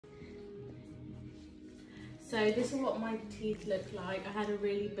So this is what my teeth look like. I had a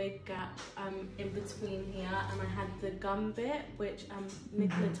really big gap in between here, and I had the gum bit, which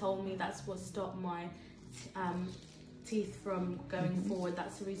Nicola told me that's what stopped my teeth from going forward.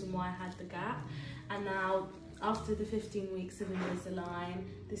 That's the reason why I had the gap. And now, after the 15 weeks of Invisalign,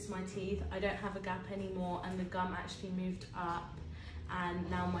 this is my teeth. I don't have a gap anymore, and the gum actually moved up,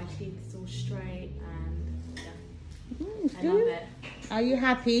 and now my teeth is all straight, and yeah, I love it. Are you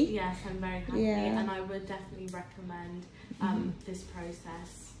happy? Yes, I'm very happy, and I would definitely recommend this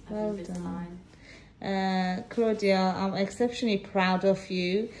process of Invisalign. Claudia, I'm exceptionally proud of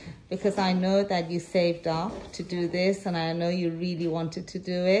you because I know that you saved up to do this, and I know you really wanted to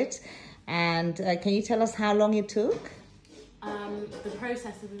do it. And can you tell us how long it took? The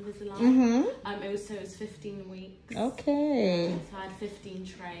process of Invisalign, it was 15 weeks. Okay. So I had 15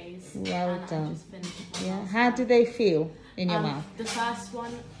 trays. Well done. I just finished How did they feel in your mouth? The first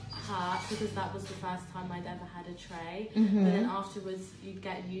one hurt because that was the first time I'd ever had a tray. But then afterwards, you'd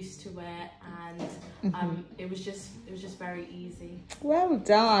get used to it, and it was just very easy. Well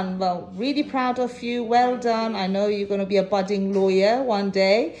done. Well, really proud of you. Well done. I know you're going to be a budding lawyer one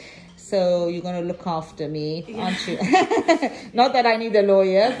day. So you're going to look after me, aren't you? Not that I need a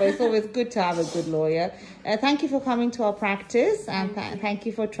lawyer, but it's always good to have a good lawyer. Thank you for coming to our practice, and thank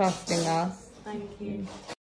you for trusting us. Thank you.